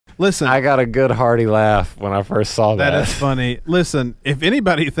Listen, I got a good hearty laugh when I first saw that. That is funny. Listen, if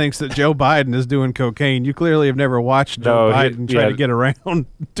anybody thinks that Joe Biden is doing cocaine, you clearly have never watched Joe Biden try to get around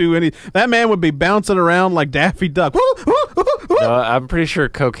do any. That man would be bouncing around like Daffy Duck. No, I'm pretty sure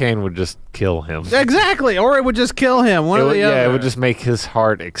cocaine would just kill him. Exactly, or it would just kill him. One or the other. Yeah, it would just make his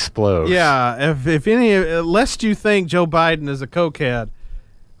heart explode. Yeah, if any, lest you think Joe Biden is a cokehead.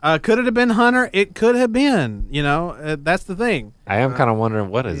 Could it have been Hunter? It could have been. You know, that's the thing. I am kind of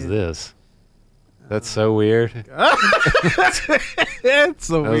wondering, what is this? That's so weird. It's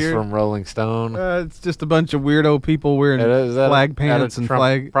so that weird. was from Rolling Stone. It's just a bunch of weirdo people wearing flag pants and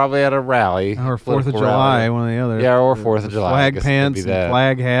flag. Probably at a rally. Or 4th of July, one or the other. Yeah, or 4th of July. Flag pants and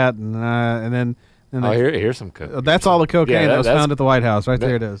flag hat, and then here's some cocaine. That's all the cocaine that was found at the White House. Right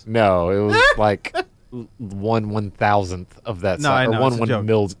there it is. No, it was like 1/1000th of that size. No, I know, or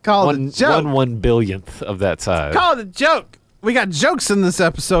 1 billionth of that size. Call it a joke. We got jokes in this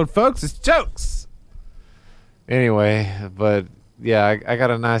episode, folks. It's jokes. Anyway, but yeah, I got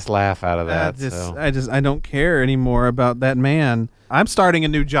a nice laugh out of that. I don't care anymore about that man. I'm starting a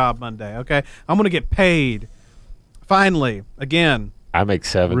new job Monday. Okay, I'm gonna get paid. Finally, again. I make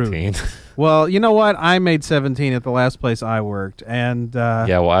 17. Well, you know what? I made 17 at the last place I worked, and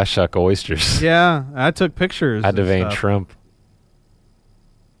yeah, well, I shuck oysters. Yeah, I took pictures. I devein shrimp.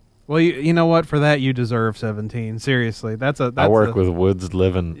 Well, you know what? For that, you deserve 17. Seriously, I work with Woods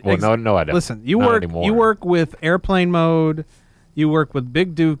Living. Well, no, I don't. Listen, you work with Airplane Mode. You work with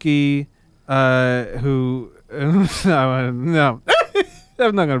Big Dookie, who no,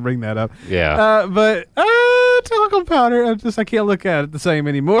 I'm not going to bring that up. Yeah. But talcum powder. I can't look at it the same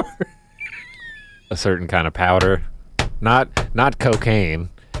anymore. A certain kind of powder, not cocaine.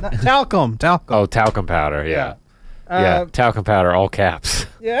 Talcum. Oh, talcum powder. Yeah. Yeah, talcum powder, all caps.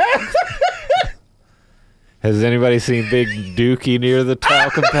 Yeah. Has anybody seen Big Dookie near the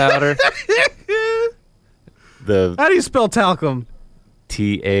talcum powder? How do you spell talcum?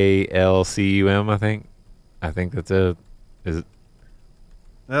 TALCUM, I think. I think that's it. Is it?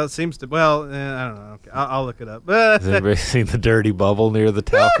 Well, it seems to. Well, I don't know. Okay, I'll look it up. Has anybody seen the dirty bubble near the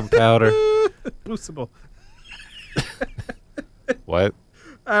talcum powder? Poosable. What?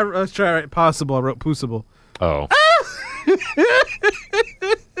 I was trying to write possible. I wrote poosable. Oh.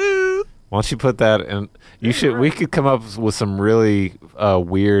 Why don't you put that in? You should. We could come up with some really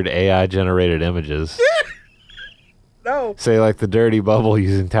weird AI generated images. No. Say like the dirty bubble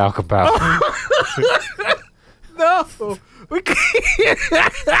using talcum powder. No, we can't.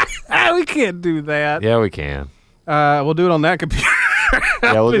 We can't do that. Yeah, we can. We'll do it on that computer.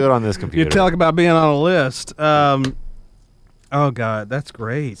 Yeah, we'll do it on this computer. You talk about being on a list. Oh God, that's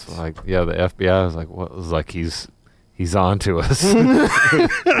great. It's like, yeah, the FBI was like, what? Was like he's on to us.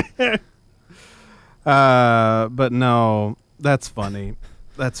 But no, that's funny.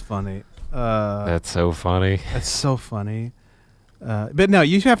 That's funny. That's so funny. That's so funny. But no,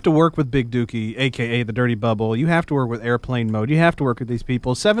 you have to work with Big Dookie, a.k.a. the Dirty Bubble. You have to work with Airplane Mode. You have to work with these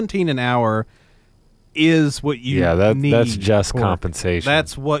people. 17 an hour is what you need. That's just Pork. compensation.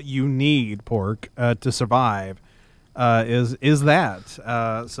 That's what you need, Pork, to survive. Is that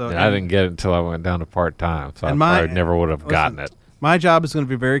so? And I didn't get it until I went down to part-time, so I probably never would have gotten it. My job is going to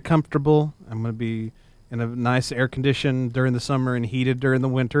be very comfortable. I'm going to be in a nice air-conditioned during the summer and heated during the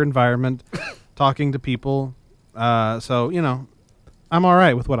winter environment, talking to people. So, you know, I'm all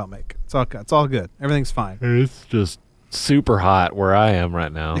right with what I'll make. It's all good. Everything's fine. It's just super hot where I am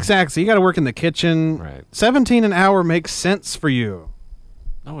right now. Exactly. So you got to work in the kitchen. Right. 17 an hour makes sense for you.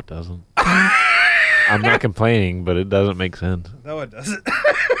 No, it doesn't. I'm not complaining, but it doesn't make sense. No, it doesn't.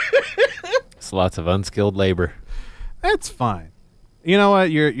 It's lots of unskilled labor. That's fine. You know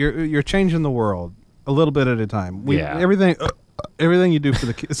what? You're changing the world a little bit at a time. Everything you do for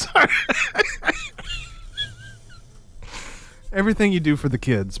the kids. Sorry. Everything you do for the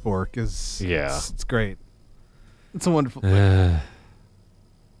kids, Pork, is it's great. It's a wonderful thing.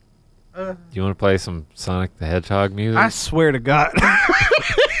 Do you want to play some Sonic the Hedgehog music? I swear to God.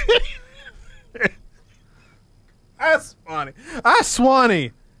 I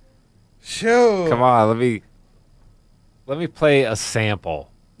Swanee. Show. Come on, let me play a sample.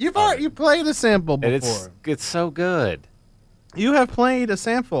 You played a sample before. It's so good. You have played a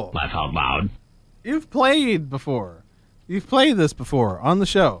sample. Laugh out loud. You've played before. You've played this before on the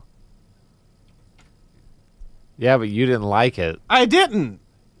show. Yeah, but you didn't like it. I didn't.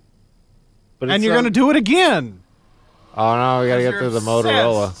 But you're going to do it again. Oh no, we got to get through the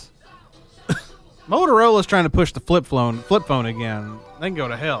Motorola. Motorola's trying to push the flip phone again. They can go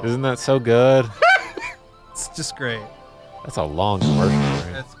to hell. Isn't that so good? It's just great. That's a long commercial.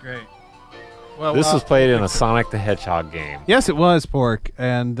 Right? That's great. Well, This was played in a Sonic the Hedgehog game. Yes, it was, Pork,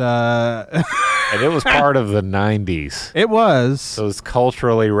 and And it was part of the 90s. it was. So it's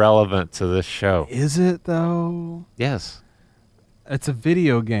culturally relevant to this show. Is it though? Yes. It's a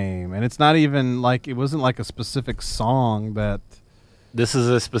video game, and it's not even like it wasn't like a specific song that. This is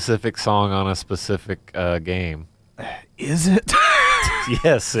a specific song on a specific game. Is it?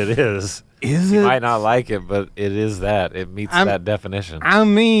 Yes, it is. Is You it? might not like it, but it is that. It meets that definition. I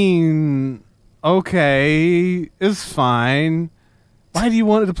mean, okay, it's fine. Why do you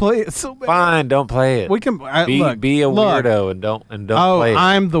want to play it so bad? Fine, don't play it. We can be a weirdo and don't play it.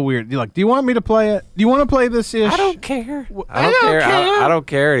 I'm the weird. Look, do you want me to play it? Do you want to play this ish? I don't care. I don't care. I don't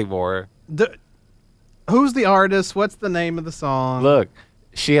care anymore. Who's the artist? What's the name of the song? Look,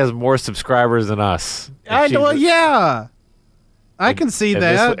 she has more subscribers than us. Yeah. I can see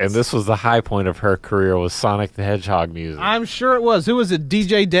that. And this was the high point of her career was Sonic the Hedgehog music. I'm sure it was. Who was it?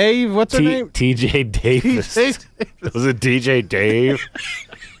 DJ Dave? What's her name? TJ Davis. Was it DJ Dave?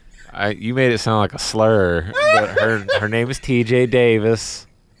 You made it sound like a slur. But her name is TJ Davis.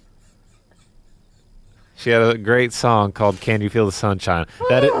 She had a great song called "Can You Feel the Sunshine."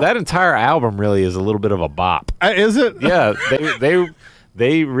 That entire album really is a little bit of a bop. Is it? Yeah,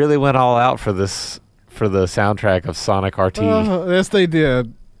 they really went all out for this. For the soundtrack of Sonic RT. Yes, they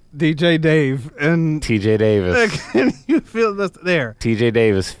did. DJ Dave and TJ Davis. Can you feel this? There. TJ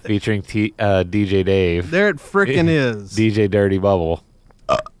Davis featuring DJ Dave. There it frickin' is. DJ Dirty Bubble.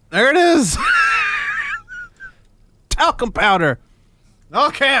 There it is. Talcum powder.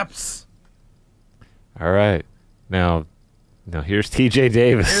 All caps. All right. Now here's TJ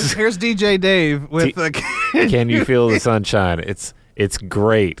Davis. Here's DJ Dave with Can You Feel the Sunshine? It's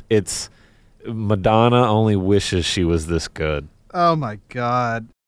great. Madonna only wishes she was this good. Oh my God.